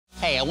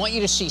Hey, I want you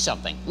to see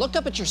something. Look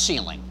up at your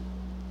ceiling.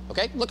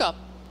 Okay, look up.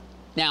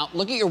 Now,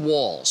 look at your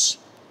walls.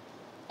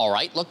 All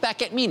right, look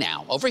back at me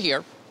now, over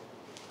here.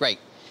 Great.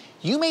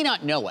 You may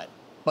not know it,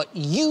 but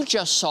you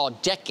just saw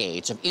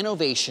decades of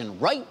innovation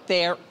right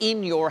there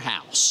in your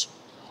house.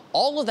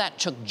 All of that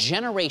took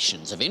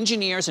generations of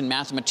engineers and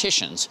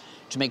mathematicians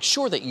to make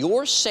sure that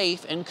you're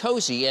safe and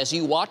cozy as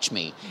you watch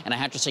me. And I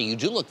have to say, you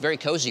do look very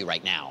cozy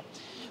right now.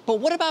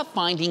 But what about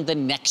finding the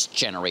next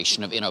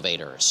generation of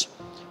innovators?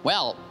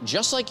 Well,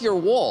 just like your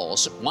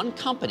walls, one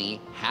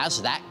company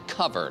has that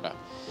covered.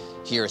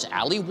 Here's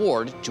Ali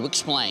Ward to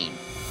explain.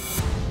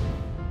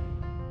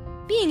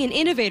 Being an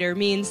innovator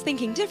means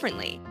thinking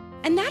differently,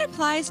 and that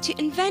applies to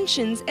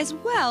inventions as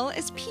well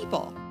as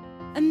people.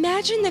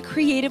 Imagine the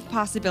creative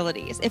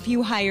possibilities if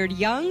you hired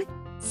young,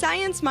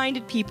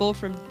 science-minded people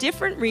from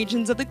different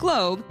regions of the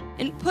globe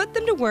and put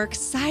them to work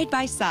side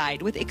by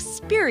side with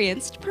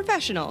experienced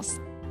professionals.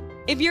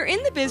 If you're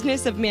in the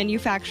business of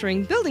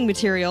manufacturing building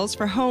materials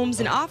for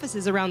homes and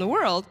offices around the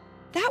world,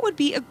 that would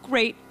be a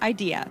great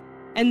idea.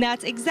 And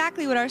that's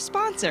exactly what our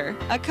sponsor,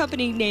 a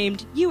company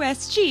named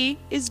USG,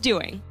 is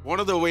doing. One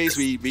of the ways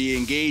we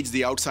engage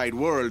the outside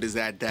world is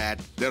that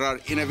there are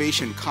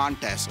innovation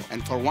contests.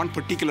 And for one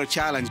particular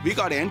challenge, we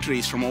got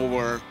entries from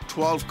over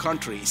 12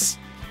 countries,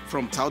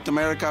 from South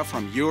America,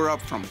 from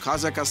Europe, from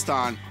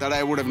Kazakhstan, that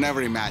I would have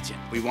never imagined.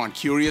 We want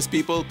curious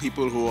people,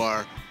 people who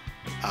are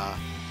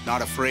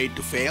not afraid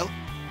to fail,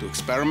 to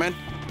experiment.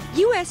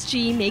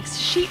 USG makes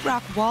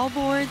sheetrock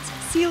wallboards,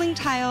 ceiling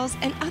tiles,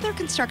 and other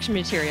construction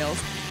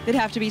materials that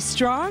have to be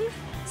strong,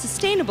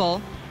 sustainable,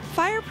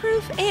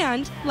 fireproof,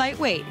 and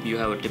lightweight. You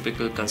have a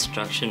typical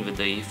construction with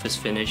the EIFS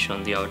finish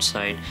on the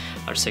outside,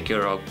 our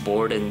secure rock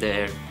board in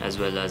there, as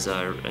well as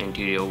our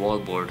interior wall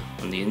board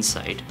on the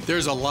inside.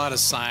 There's a lot of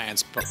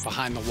science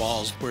behind the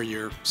walls where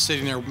you're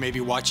sitting there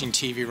maybe watching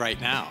TV right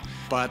now.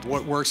 But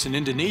what works in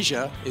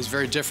Indonesia is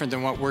very different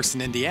than what works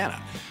in Indiana.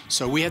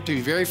 So we have to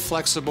be very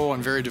flexible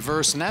and very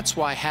diverse, and that's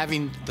why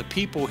having the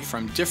people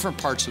from different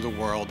parts of the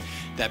world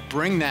that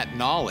bring that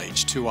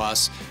knowledge to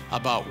us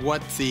about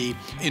what the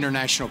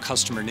international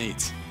customer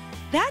needs.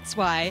 That's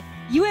why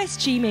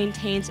USG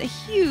maintains a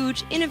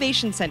huge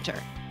innovation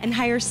center and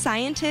hires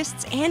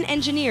scientists and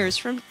engineers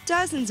from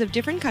dozens of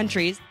different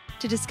countries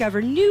to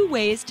discover new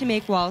ways to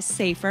make walls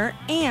safer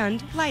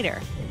and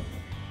lighter.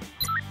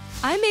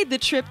 I made the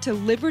trip to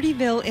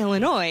Libertyville,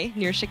 Illinois,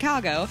 near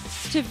Chicago,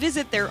 to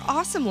visit their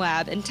awesome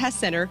lab and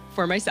test center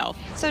for myself.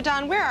 So,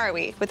 Don, where are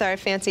we with our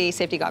fancy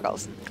safety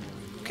goggles?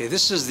 Okay,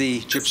 this is the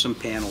gypsum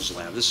panels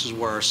lab. This is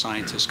where our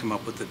scientists come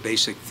up with the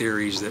basic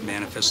theories that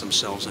manifest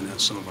themselves in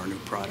some of our new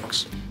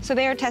products. So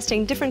they are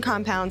testing different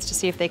compounds to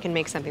see if they can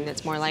make something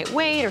that's more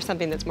lightweight or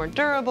something that's more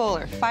durable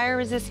or fire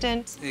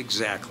resistant.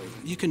 Exactly.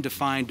 You can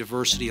define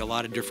diversity a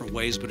lot of different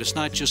ways, but it's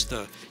not just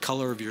the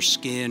color of your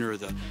skin or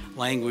the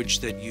language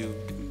that you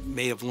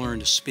may have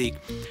learned to speak,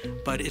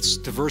 but it's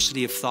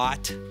diversity of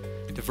thought,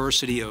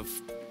 diversity of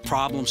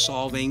problem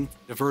solving,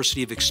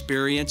 diversity of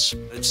experience.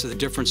 It's the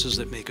differences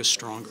that make us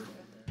stronger.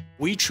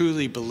 We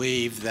truly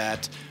believe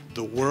that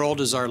the world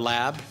is our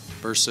lab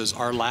versus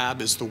our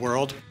lab is the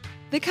world.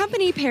 The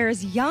company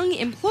pairs young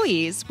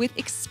employees with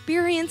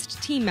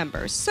experienced team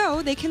members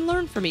so they can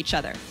learn from each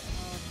other.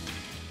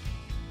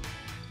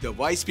 The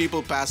wise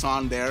people pass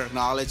on their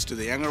knowledge to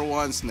the younger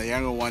ones, and the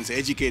younger ones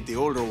educate the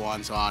older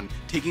ones on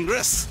taking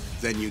risks.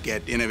 Then you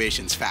get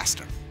innovations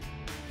faster.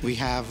 We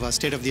have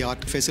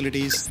state-of-the-art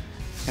facilities,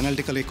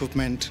 analytical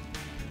equipment,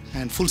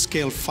 and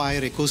full-scale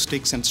fire,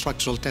 acoustics, and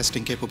structural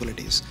testing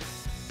capabilities.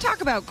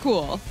 Talk about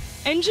cool.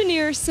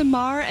 Engineer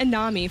SAMAR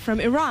Anami from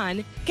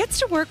Iran gets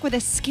to work with a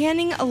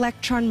scanning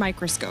electron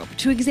microscope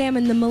to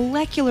examine the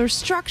molecular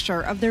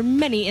structure of their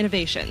many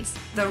innovations.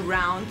 The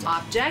round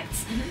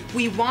objects,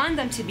 we want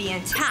them to be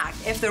intact.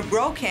 If they're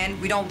broken,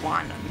 we don't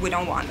want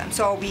them.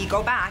 So we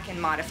go back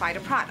and modify the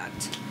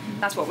product.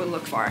 That's what we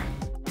look for.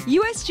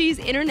 USG's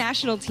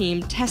international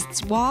team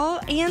tests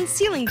wall and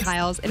ceiling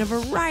tiles in a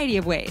variety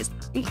of ways,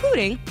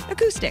 including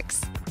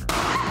acoustics,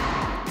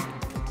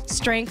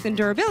 strength and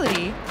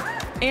durability,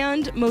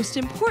 and most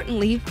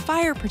importantly,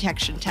 fire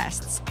protection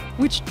tests,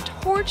 which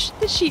torch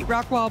the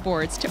sheetrock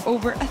wallboards to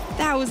over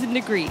 1,000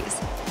 degrees.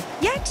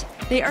 Yet,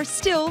 they are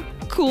still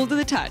cool to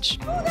the touch.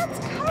 Oh, that's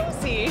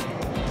cozy.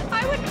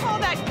 I would call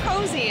that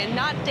cozy and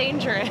not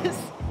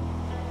dangerous.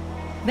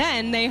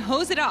 Then they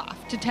hose it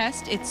off to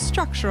test its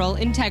structural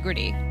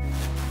integrity.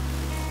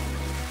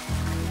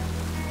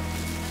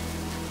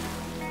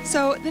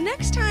 So the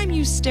next time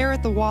you stare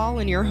at the wall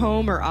in your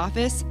home or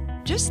office,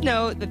 just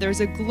know that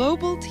there's a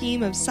global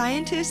team of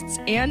scientists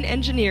and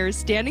engineers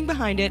standing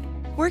behind it,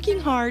 working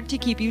hard to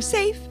keep you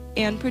safe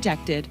and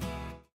protected.